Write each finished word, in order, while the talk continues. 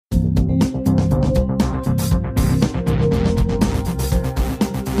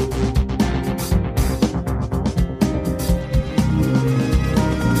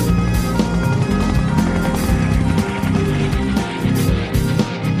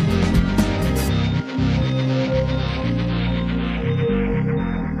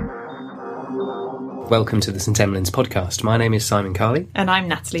welcome to the St Emlyn's podcast. My name is Simon Carley. And I'm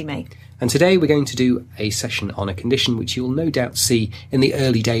Natalie May. And today we're going to do a session on a condition which you'll no doubt see in the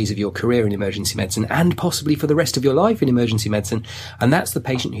early days of your career in emergency medicine and possibly for the rest of your life in emergency medicine. And that's the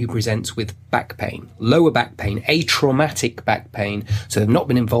patient who presents with back pain, lower back pain, atraumatic back pain. So they've not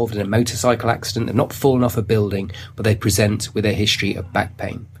been involved in a motorcycle accident, they've not fallen off a building, but they present with a history of back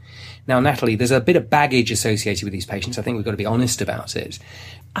pain. Now, Natalie, there's a bit of baggage associated with these patients. I think we've got to be honest about it.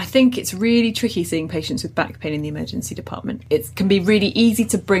 I think it's really tricky seeing patients with back pain in the emergency department. It can be really easy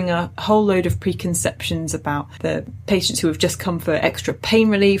to bring a whole load of preconceptions about the patients who have just come for extra pain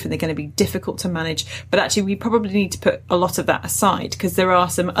relief and they're going to be difficult to manage. But actually, we probably need to put a lot of that aside because there are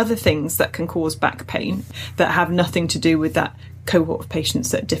some other things that can cause back pain that have nothing to do with that cohort of patients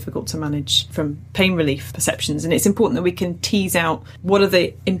that are difficult to manage from pain relief perceptions. And it's important that we can tease out what are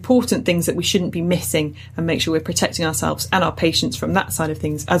the important things that we shouldn't be missing and make sure we're protecting ourselves and our patients from that side of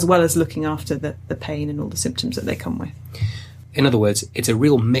things, as well as looking after the pain and all the symptoms that they come with. In other words, it's a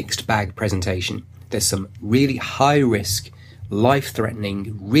real mixed bag presentation. There's some really high risk,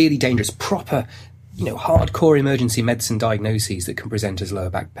 life-threatening, really dangerous, proper hardcore emergency medicine diagnoses that can present as lower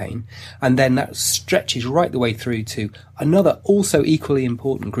back pain. And then that stretches right the way through to another also equally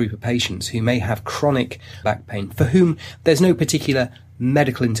important group of patients who may have chronic back pain, for whom there's no particular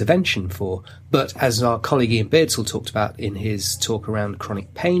medical intervention for. But as our colleague Ian Beardsall talked about in his talk around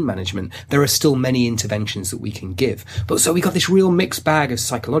chronic pain management, there are still many interventions that we can give. But so we've got this real mixed bag of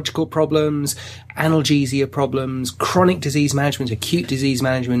psychological problems, analgesia problems, chronic disease management, acute disease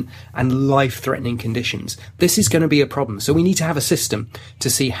management, and life-threatening conditions. This is going to be a problem. So we need to have a system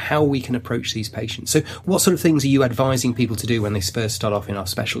to see how we can approach these patients. So what sort of things are you advising people to do when they first start off in our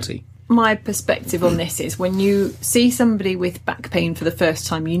specialty? My perspective on this is when you see somebody with back pain for the first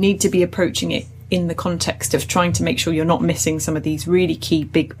time, you need to be approaching it in the context of trying to make sure you're not missing some of these really key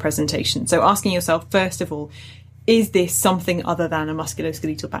big presentations. So asking yourself, first of all, is this something other than a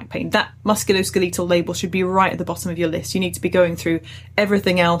musculoskeletal back pain? That musculoskeletal label should be right at the bottom of your list. You need to be going through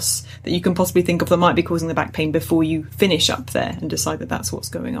everything else that you can possibly think of that might be causing the back pain before you finish up there and decide that that's what's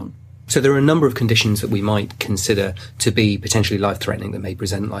going on. So there are a number of conditions that we might consider to be potentially life-threatening that may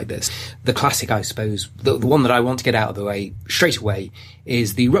present like this. The classic, I suppose, the one that I want to get out of the way straight away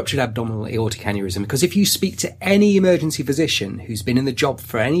is the ruptured abdominal aortic aneurysm. Because if you speak to any emergency physician who's been in the job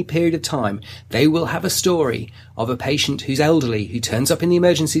for any period of time, they will have a story of a patient who's elderly, who turns up in the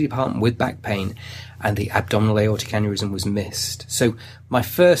emergency department with back pain, and the abdominal aortic aneurysm was missed. So my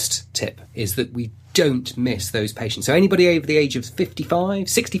first tip is that we don't miss those patients. So anybody over the age of 55,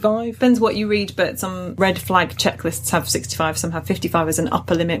 65? Depends what you read, but some red flag checklists have 65, some have 55 as an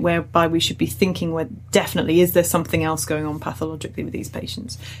upper limit, whereby we should be thinking, well, definitely, is there something else going on pathologically with these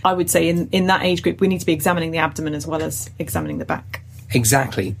patients? I would say in that age group, we need to be examining the abdomen as well as examining the back.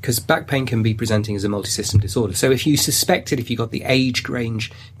 Exactly, because back pain can be presenting as a multi-system disorder. So if you suspect it, if you got the age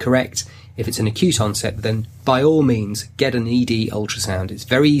range correct, if it's an acute onset, then by all means get an ED ultrasound. It's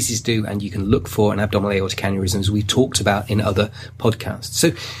very easy to do, and you can look for an abdominal aortic aneurysm, as we've talked about in other podcasts.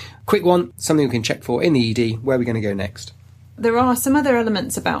 So quick one, something we can check for in the ED. Where are we going to go next? There are some other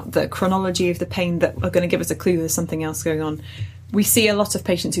elements about the chronology of the pain that are going to give us a clue there's something else going on. We see a lot of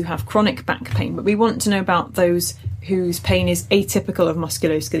patients who have chronic back pain, but we want to know about those whose pain is atypical of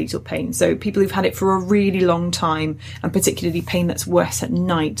musculoskeletal pain. So people who've had it for a really long time, and particularly pain that's worse at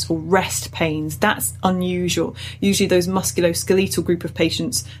night or rest pains, that's unusual. Usually those musculoskeletal group of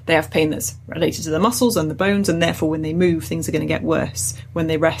patients, they have pain that's related to the muscles and the bones, and therefore when they move, things are going to get worse. When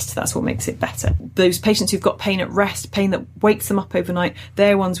they rest, that's what makes it better. Those patients who've got pain at rest, pain that wakes them up overnight,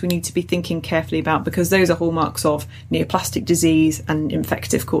 they're ones we need to be thinking carefully about, because those are hallmarks of neoplastic disease and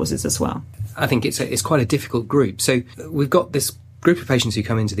infective causes as well. I think it's quite a difficult group. So we've got this group of patients who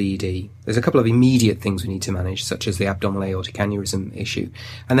come into the ED. There's a couple of immediate things we need to manage, such as the abdominal aortic aneurysm issue.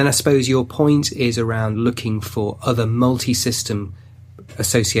 And then I suppose your point is around looking for other multi-system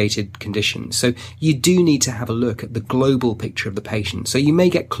associated conditions. So you do need to have a look at the global picture of the patient. So you may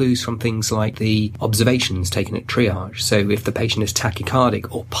get clues from things like the observations taken at triage. So if the patient is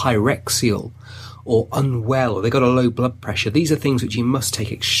tachycardic or pyrexial, or unwell, or they've got a low blood pressure. These are things which you must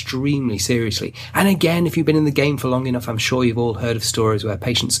take extremely seriously. And again, if you've been in the game for long enough, I'm sure you've all heard of stories where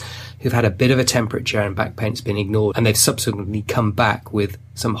patients who've had a bit of a temperature and back pain's been ignored, and they've subsequently come back with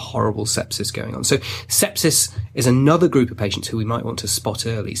some horrible sepsis going on. So sepsis is another group of patients who we might want to spot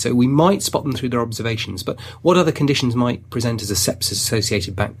early. So we might spot them through their observations, but what other conditions might present as a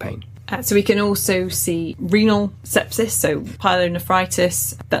sepsis-associated back pain? So we can also see renal sepsis, so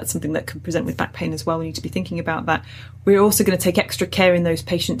pyelonephritis. That's something that can present with back pain as well. We need to be thinking about that. We're also going to take extra care in those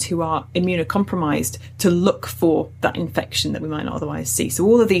patients who are immunocompromised to look for that infection that we might not otherwise see. So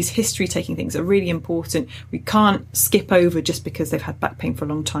all of these history-taking things are really important. We can't skip over just because they've had back pain for a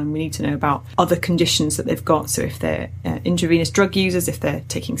long time. We need to know about other conditions that they've got. So if they're intravenous drug users, if they're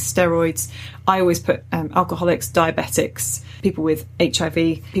taking steroids. I always put alcoholics, diabetics, people with HIV,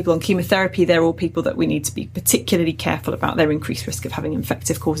 people on chemotherapy. They're all people that we need to be particularly careful about their increased risk of having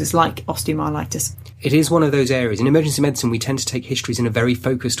infective causes like osteomyelitis. It is one of those areas. In emergency medicine, we tend to take histories in a very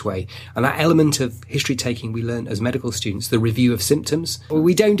focused way. And that element of history taking we learn as medical students, the review of symptoms.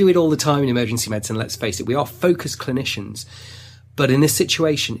 We don't do it all the time in emergency medicine, let's face it. We are focused clinicians. But in this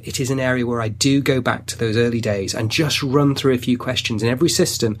situation, it is an area where I do go back to those early days and just run through a few questions in every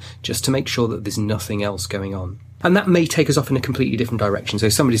system just to make sure that there's nothing else going on. And that may take us off in a completely different direction. So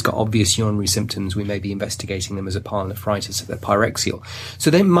if somebody's got obvious urinary symptoms, we may be investigating them as a pyelonephritis if they're pyrexial.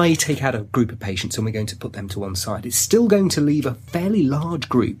 So they may take out a group of patients and we're going to put them to one side. It's still going to leave a fairly large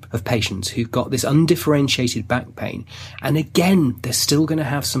group of patients who've got this undifferentiated back pain. And again, they're still going to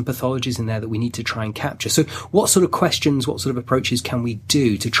have some pathologies in there that we need to try and capture. So what sort of questions, what sort of approaches can we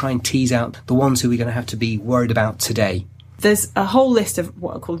do to try and tease out the ones who we're going to have to be worried about today? There's a whole list of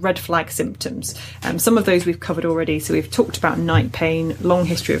what are called red flag symptoms. Some of those we've covered already. So we've talked about night pain, long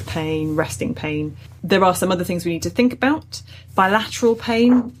history of pain, resting pain. There are some other things we need to think about. Bilateral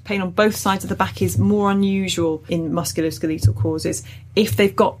pain, pain on both sides of the back, is more unusual in musculoskeletal causes. If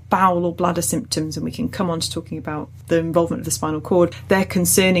they've got bowel or bladder symptoms, and we can come on to talking about the involvement of the spinal cord, they're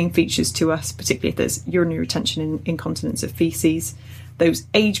concerning features to us, particularly if there's urinary retention and incontinence of faeces. Those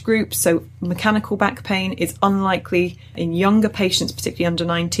age groups, so mechanical back pain is unlikely in younger patients, particularly under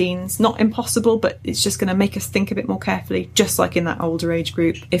 19s. Not impossible, but it's just going to make us think a bit more carefully, just like in that older age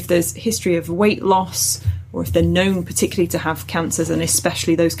group. If there's history of weight loss, or if they're known particularly to have cancers, and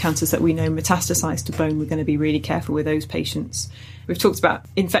especially those cancers that we know metastasize to bone, we're going to be really careful with those patients. We've talked about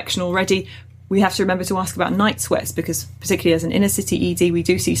infection already. We have to remember to ask about night sweats, because particularly as an inner city ED, we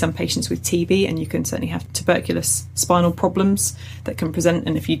do see some patients with TB, and you can certainly have tuberculous spinal problems that can present.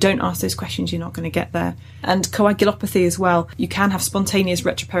 And if you don't ask those questions, you're not going to get there. And coagulopathy as well. You can have spontaneous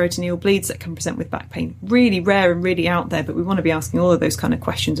retroperitoneal bleeds that can present with back pain. Really rare and really out there, but we want to be asking all of those kind of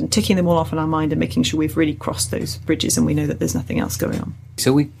questions and ticking them all off in our mind and making sure we've really crossed those bridges and we know that there's nothing else going on.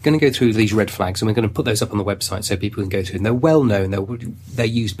 So we're going to go through these red flags, and we're going to put those up on the website so people can go through. And they're well known. They're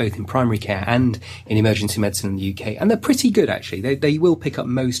used both in primary care and in emergency medicine in the UK. And they're pretty good, actually. They will pick up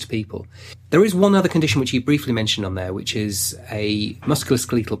most people. There is one other condition which you briefly mentioned on there, which is a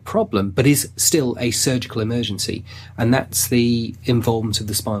musculoskeletal problem, but is still a surgical emergency. And that's the involvement of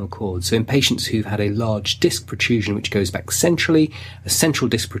the spinal cord. So in patients who've had a large disc protrusion, which goes back centrally, a central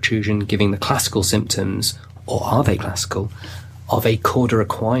disc protrusion giving the classical symptoms, or are they classical, of a cauda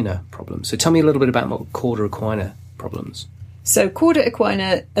equina problem. So tell me a little bit about what cauda equina problems. So cauda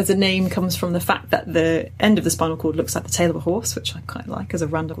equina as a name comes from the fact that the end of the spinal cord looks like the tail of a horse, which I quite like as a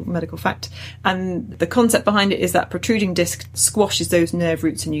random medical fact. And the concept behind it is that protruding disc squashes those nerve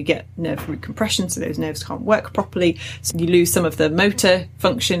roots and you get nerve root compression, so those nerves can't work properly. So you lose some of the motor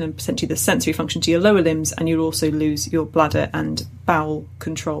function and potentially the sensory function to your lower limbs, and you'll also lose your bladder and bowel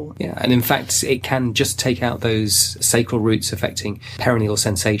control. Yeah, and in fact it can just take out those sacral roots affecting perineal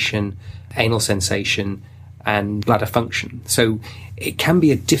sensation, anal sensation, and bladder function. So it can be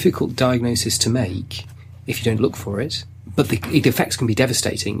a difficult diagnosis to make if you don't look for it, but the effects can be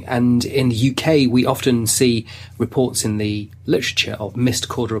devastating. And in the UK, we often see reports in the literature of missed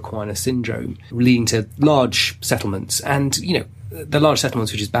cauda equina syndrome leading to large settlements. And, you know, the large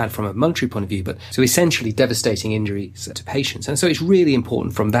settlements, which is bad from a monetary point of view, but so essentially devastating injuries to patients. And so it's really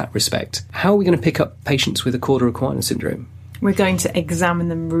important from that respect. How are we going to pick up patients with a cauda equina syndrome? We're going to examine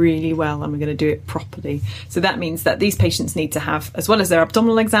them really well, and we're going to do it properly. So that means that these patients need to have, as well as their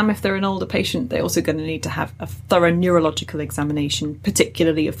abdominal exam if they're an older patient, they're also going to need to have a thorough neurological examination,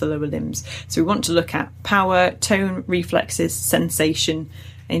 particularly of the lower limbs. So we want to look at power, tone, reflexes, sensation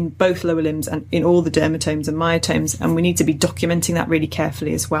in both lower limbs and in all the dermatomes and myotomes, and we need to be documenting that really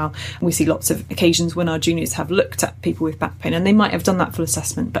carefully as well. And we see lots of occasions when our juniors have looked at people with back pain, and they might have done that full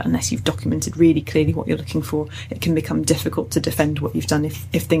assessment, but unless you've documented really clearly what you're looking for, it can become difficult to defend what you've done if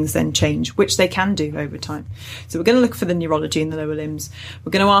things then change, which they can do over time. So we're going to look for the neurology in the lower limbs.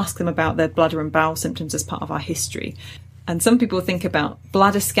 We're going to ask them about their bladder and bowel symptoms as part of our history. And some people think about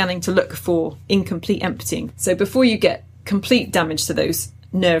bladder scanning to look for incomplete emptying. So before you get complete damage to those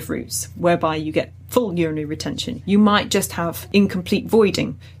nerve roots, whereby you get full urinary retention. You might just have incomplete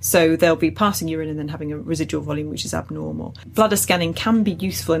voiding, so they'll be passing urine and then having a residual volume which is abnormal. Bladder scanning can be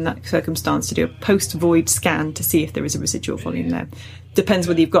useful in that circumstance to do a post-void scan to see if there is a residual volume there. Depends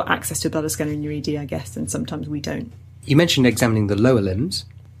whether you've got access to a bladder scanner in your ED, I guess, and sometimes we don't. You mentioned examining the lower limbs.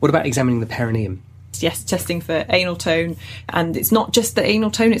 What about examining the perineum? Yes, testing for anal tone, and it's not just the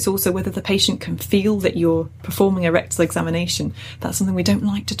anal tone, it's also whether the patient can feel that you're performing a rectal examination. That's something we don't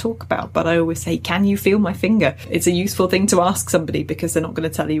like to talk about, but I always say, can you feel my finger? It's a useful thing to ask somebody, because they're not going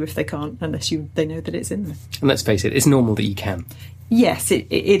to tell you if they can't unless they know that it's in there. And let's face it, it's normal that you can. Yes, it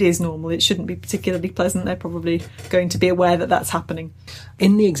is normal. It shouldn't be particularly pleasant. They're probably going to be aware that that's happening.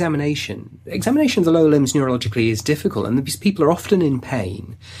 In the examination of the lower limbs neurologically is difficult, and these people are often in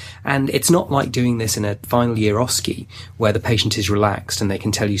pain. And it's not like doing this in a final year OSCE where the patient is relaxed and they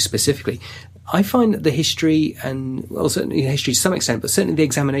can tell you specifically. I find that the history, and well, certainly the history to some extent, but certainly the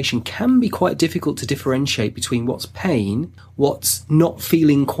examination can be quite difficult to differentiate between what's pain, what's not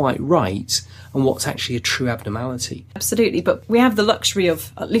feeling quite right, and what's actually a true abnormality. Absolutely, but we have the luxury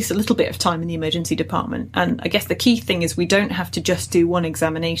of at least a little bit of time in the emergency department. And I guess the key thing is we don't have to just do one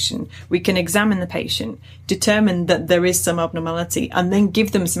examination. We can examine the patient, determine that there is some abnormality, and then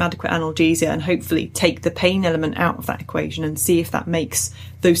give them some adequate analgesia and hopefully take the pain element out of that equation and see if that makes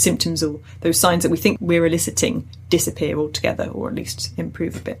those symptoms or those signs that we think we're eliciting disappear altogether, or at least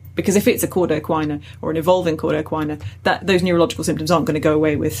improve a bit. Because if it's a cauda equina or an evolving cauda equina, those neurological symptoms aren't going to go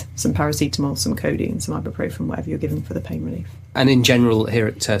away with some paracetamol, some codeine, some ibuprofen, whatever you're giving for the pain relief. And in general, here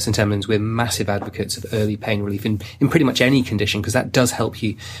at St Emlyn's, we're massive advocates of early pain relief in pretty much any condition, because that does help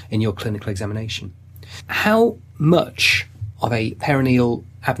you in your clinical examination. How much of a perineal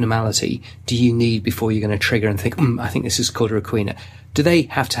abnormality do you need before you're going to trigger and think, I think this is cauda equina? Do they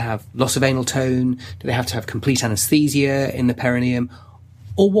have to have loss of anal tone? Do they have to have complete anaesthesia in the perineum?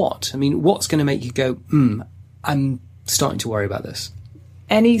 Or what? I mean, what's going to make you go, I'm starting to worry about this?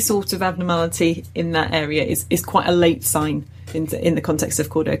 Any sort of abnormality in that area is quite a late sign in the context of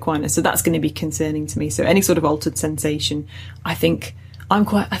cauda equina. So that's going to be concerning to me. So any sort of altered sensation, I think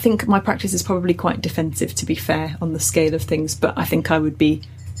my practice is probably quite defensive, to be fair, on the scale of things. But I think I would be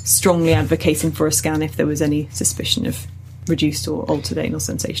strongly advocating for a scan if there was any suspicion of reduced or altered anal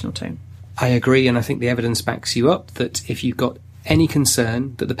sensational tone. I agree, and I think the evidence backs you up that if you've got any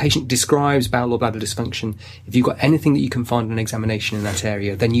concern that the patient describes bowel or bladder dysfunction, if you've got anything that you can find on an examination in that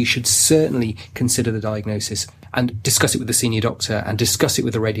area, then you should certainly consider the diagnosis and discuss it with the senior doctor and discuss it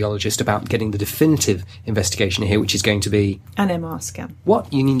with the radiologist about getting the definitive investigation here, which is going to be an MR scan.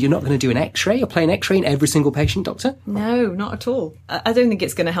 What? You mean you're not going to do an X-ray or play an X-ray in every single patient, doctor? No, not at all. I don't think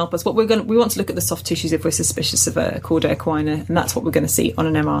it's going to help us. We want to look at the soft tissues if we're suspicious of a cauda equina, and that's what we're going to see on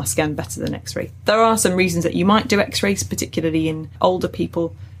an MR scan better than X-ray. There are some reasons that you might do X-rays, particularly in older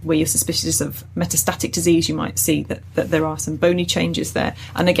people where you're suspicious of metastatic disease. You might see that there are some bony changes there.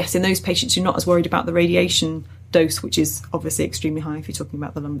 And I guess in those patients, you're not as worried about the radiation dose, which is obviously extremely high if you're talking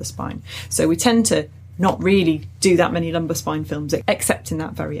about the lumbar spine. So we tend to not really do that many lumbar spine films, except in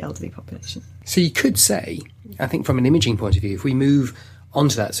that very elderly population. So you could say, I think from an imaging point of view, if we move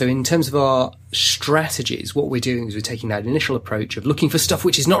onto that, so in terms of our strategies, what we're doing is we're taking that initial approach of looking for stuff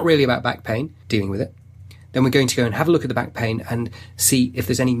which is not really about back pain, dealing with it. Then we're going to go and have a look at the back pain and see if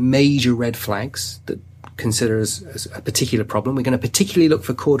there's any major red flags that consider as a particular problem. We're going to particularly look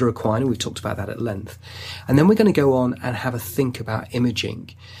for cauda equina. We've talked about that at length. And then we're going to go on and have a think about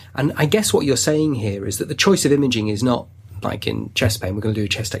imaging. And I guess what you're saying here is that the choice of imaging is not like in chest pain. We're going to do a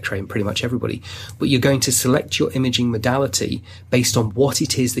chest x-ray in pretty much everybody. But you're going to select your imaging modality based on what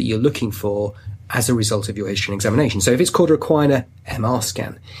it is that you're looking for as a result of your history and examination. So if it's cauda equina, MR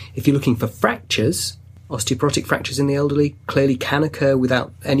scan. If you're looking for fractures, osteoporotic fractures in the elderly clearly can occur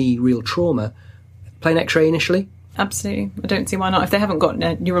without any real trauma, play an X-ray initially? Absolutely. I don't see why not. If they haven't got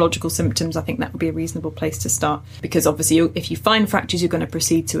neurological symptoms, I think that would be a reasonable place to start. Because obviously, if you find fractures, you're going to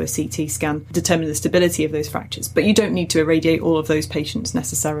proceed to a CT scan, determine the stability of those fractures. But you don't need to irradiate all of those patients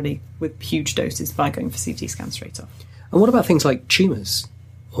necessarily with huge doses by going for CT scans straight off. And what about things like tumours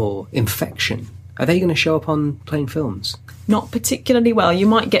or infection? Are they going to show up on plain films? Not particularly well. You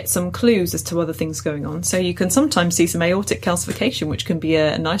might get some clues as to other things going on. So you can sometimes see some aortic calcification, which can be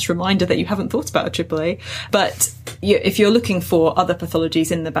a nice reminder that you haven't thought about a AAA. But if you're looking for other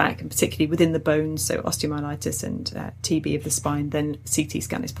pathologies in the back, and particularly within the bones, so osteomyelitis and TB of the spine, then CT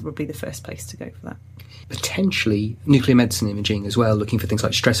scan is probably the first place to go for that. Potentially nuclear medicine imaging as well, looking for things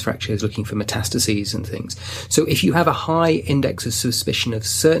like stress fractures, looking for metastases and things. So if you have a high index of suspicion of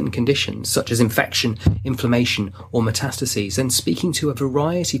certain conditions, such as infection, inflammation or metastases, then speaking to a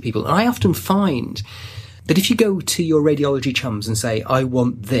variety of people. And I often find that if you go to your radiology chums and say, I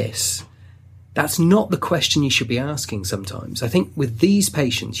want this, that's not the question you should be asking sometimes. I think with these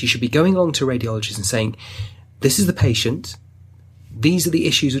patients, you should be going along to radiologists and saying, this is the patient, these are the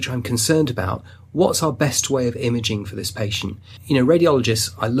issues which I'm concerned about. What's our best way of imaging for this patient?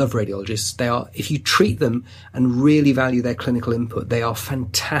 Radiologists, I love radiologists. They are, if you treat them and really value their clinical input, they are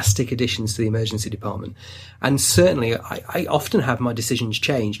fantastic additions to the emergency department. And certainly, I often have my decisions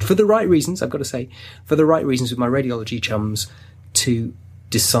changed for the right reasons, I've got to say, for the right reasons with my radiology chums to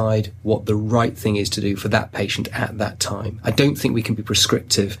decide what the right thing is to do for that patient at that time. I don't think we can be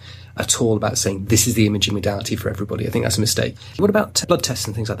prescriptive at all about saying this is the imaging modality for everybody. I think that's a mistake. What about blood tests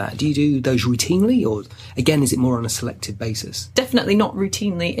and things like that? Do you do those routinely, or again, is it more on a selective basis? Definitely not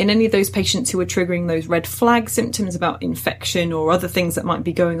routinely. In any of those patients who are triggering those red flag symptoms about infection or other things that might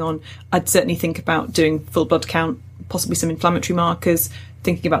be going on, I'd certainly think about doing full blood count, possibly some inflammatory markers,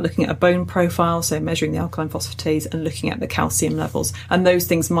 thinking about looking at a bone profile, so measuring the alkaline phosphatase and looking at the calcium levels. And those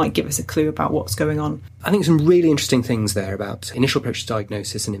things might give us a clue about what's going on. I think some really interesting things there about initial approach to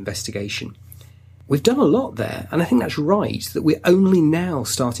diagnosis and investigation. We've done a lot there, and I think that's right, that we're only now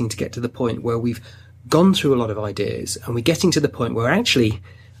starting to get to the point where we've gone through a lot of ideas and we're getting to the point where actually,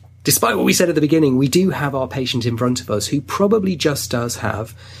 despite what we said at the beginning, we do have our patient in front of us who probably just does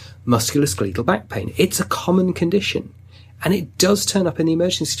have musculoskeletal back pain. It's a common condition. And it does turn up in the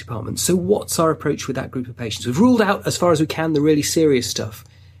emergency department. So what's our approach with that group of patients? We've ruled out, as far as we can, the really serious stuff.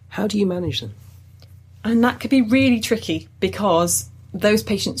 How do you manage them? And that could be really tricky, because those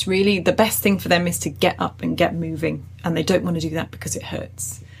patients really, the best thing for them is to get up and get moving. And they don't want to do that because it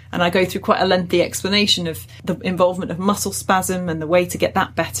hurts. And I go through quite a lengthy explanation of the involvement of muscle spasm, and the way to get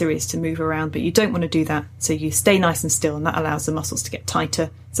that better is to move around, but you don't want to do that. So you stay nice and still, and that allows the muscles to get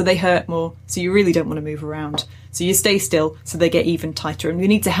tighter, so they hurt more. So you really don't want to move around. So you stay still, so they get even tighter. And we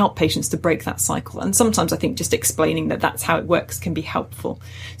need to help patients to break that cycle. And sometimes I think just explaining that that's how it works can be helpful.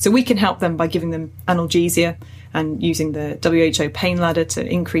 So we can help them by giving them analgesia and using the WHO pain ladder to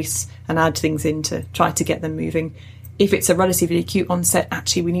increase and add things in to try to get them moving. If it's a relatively acute onset,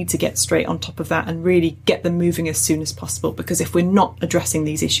 actually we need to get straight on top of that and really get them moving as soon as possible, because if we're not addressing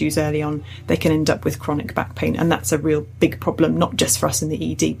these issues early on, they can end up with chronic back pain, and that's a real big problem, not just for us in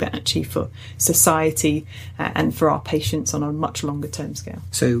the ED, but actually for society and for our patients on a much longer term scale.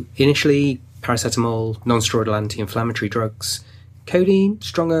 So initially, paracetamol, non-steroidal anti-inflammatory drugs, codeine,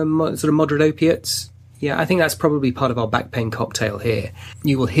 stronger sort of moderate opiates. Yeah, I think that's probably part of our back pain cocktail here.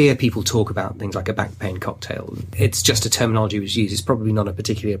 You will hear people talk about things like a back pain cocktail. It's just a terminology which is used. It's probably not a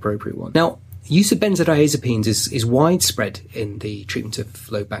particularly appropriate one. Now, use of benzodiazepines is widespread in the treatment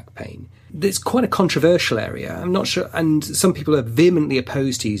of low back pain. It's quite a controversial area. I'm not sure, and some people are vehemently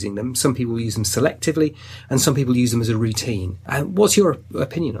opposed to using them. Some people use them selectively, and some people use them as a routine. What's your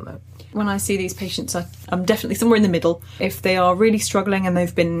opinion on that? When I see these patients, I'm definitely somewhere in the middle. If they are really struggling and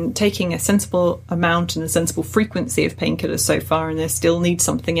they've been taking a sensible amount and a sensible frequency of painkillers so far, and they still need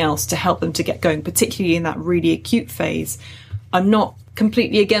something else to help them to get going, particularly in that really acute phase, I'm not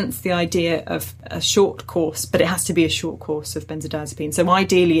completely against the idea of a short course, but it has to be a short course of benzodiazepine. So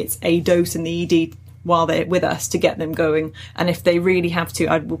ideally it's a dose in the ED while they're with us to get them going. And if they really have to,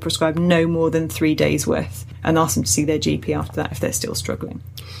 I will prescribe no more than 3 days worth and ask them to see their GP after that if they're still struggling.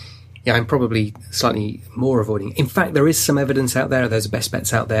 Yeah, I'm probably slightly more avoiding. In fact, there is some evidence out there, there's best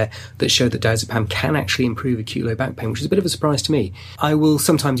bets out there that show that diazepam can actually improve acute low back pain, which is a bit of a surprise to me. I will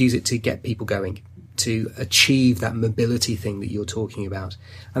sometimes use it to get people going, to achieve that mobility thing that you're talking about.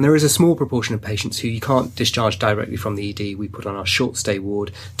 And there is a small proportion of patients who you can't discharge directly from the ED. We put on our short stay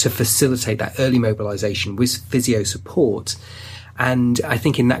ward to facilitate that early mobilisation with physio support. And I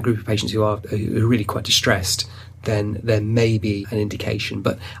think in that group of patients who are really quite distressed, then there may be an indication.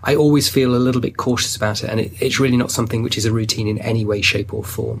 But I always feel a little bit cautious about it, and it's really not something which is a routine in any way, shape or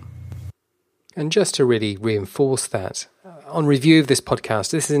form. And just to really reinforce that, on review of this podcast,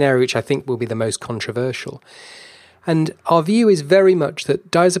 this is an area which I think will be the most controversial. And our view is very much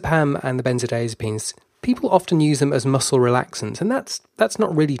that diazepam and the benzodiazepines, people often use them as muscle relaxants, and that's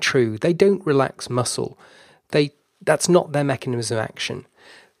not really true. They don't relax muscle. That's not their mechanism of action.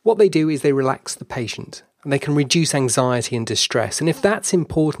 What they do is they relax the patient, and they can reduce anxiety and distress. And if that's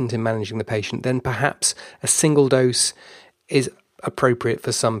important in managing the patient, then perhaps a single dose is appropriate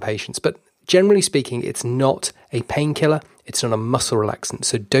for some patients. But generally speaking, it's not a painkiller, it's not a muscle relaxant,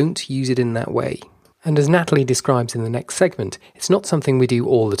 so don't use it in that way. And as Natalie describes in the next segment, it's not something we do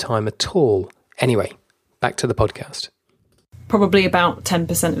all the time at all. Anyway, back to the podcast. Probably about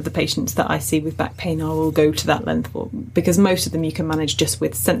 10% of the patients that I see with back pain, I will go to that length for, because most of them you can manage just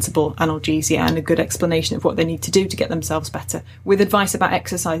with sensible analgesia and a good explanation of what they need to do to get themselves better, with advice about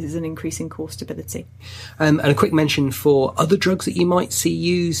exercises and increasing core stability. And a quick mention for other drugs that you might see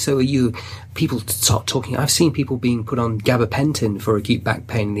used. So people start talking, I've seen people being put on gabapentin for acute back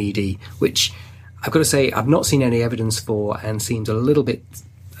pain in the ED, which I've got to say I've not seen any evidence for, and seems a little bit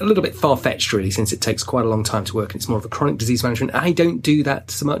far-fetched, really, since it takes quite a long time to work and it's more of a chronic disease management. I don't do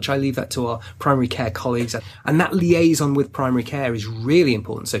that so much. I leave that to our primary care colleagues. And that liaison with primary care is really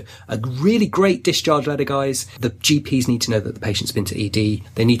important. So a really great discharge letter, guys. The GPs need to know that the patient's been to ED.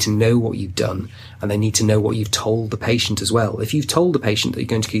 They need to know what you've done, and they need to know what you've told the patient as well. If you've told the patient that you're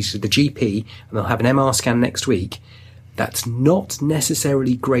going to go to the GP and they'll have an MR scan next week, that's not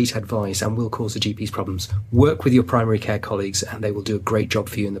necessarily great advice and will cause the GP's problems. Work with your primary care colleagues and they will do a great job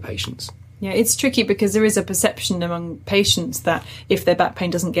for you and the patients. Yeah, it's tricky because there is a perception among patients that if their back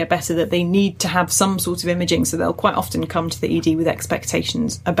pain doesn't get better, that they need to have some sort of imaging. So they'll quite often come to the ED with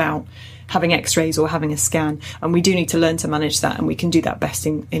expectations about having x-rays or having a scan. And we do need to learn to manage that, and we can do that best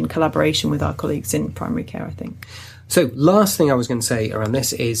in collaboration with our colleagues in primary care, I think. So last thing I was going to say around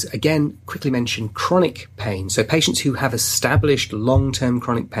this is, again, quickly mention chronic pain. So patients who have established long-term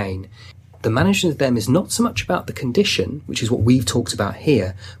chronic pain, the management of them is not so much about the condition, which is what we've talked about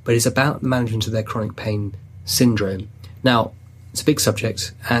here, but it's about the management of their chronic pain syndrome. Now, it's a big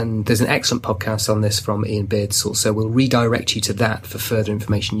subject, and there's an excellent podcast on this from Ian Beardsall, so we'll redirect you to that for further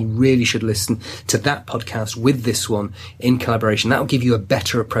information. You really should listen to that podcast with this one in collaboration. That will give you a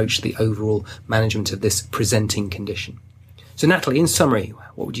better approach to the overall management of this presenting condition. So Natalie, in summary,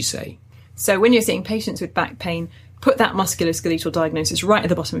 what would you say? So when you're seeing patients with back pain, put that musculoskeletal diagnosis right at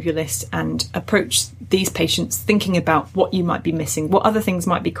the bottom of your list and approach these patients thinking about what you might be missing, what other things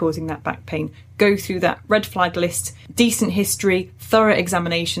might be causing that back pain. Go through that red flag list, decent history, thorough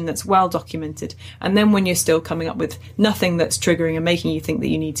examination that's well documented. And then when you're still coming up with nothing that's triggering and making you think that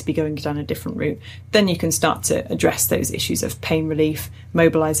you need to be going down a different route, then you can start to address those issues of pain relief,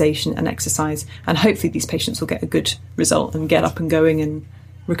 mobilisation and exercise. And hopefully these patients will get a good result and get up and going and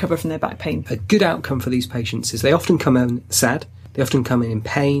recover from their back pain. A good outcome for these patients is they often come in sad, they often come in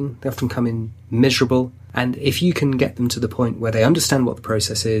pain, they often come in miserable, and if you can get them to the point where they understand what the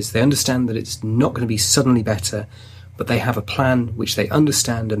process is, they understand that it's not going to be suddenly better, but they have a plan which they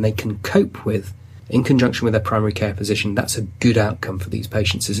understand and they can cope with in conjunction with their primary care physician, that's a good outcome for these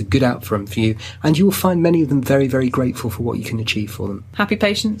patients. It's a good outcome for you, and you will find many of them very, very grateful for what you can achieve for them. Happy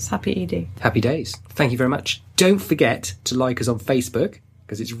patients, happy ED. Happy days. Thank you very much. Don't forget to like us on Facebook,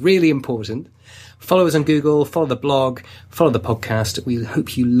 because it's really important. Follow us on Google, follow the blog, follow the podcast. We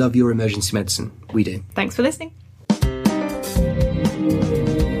hope you love your emergency medicine. We do. Thanks for listening.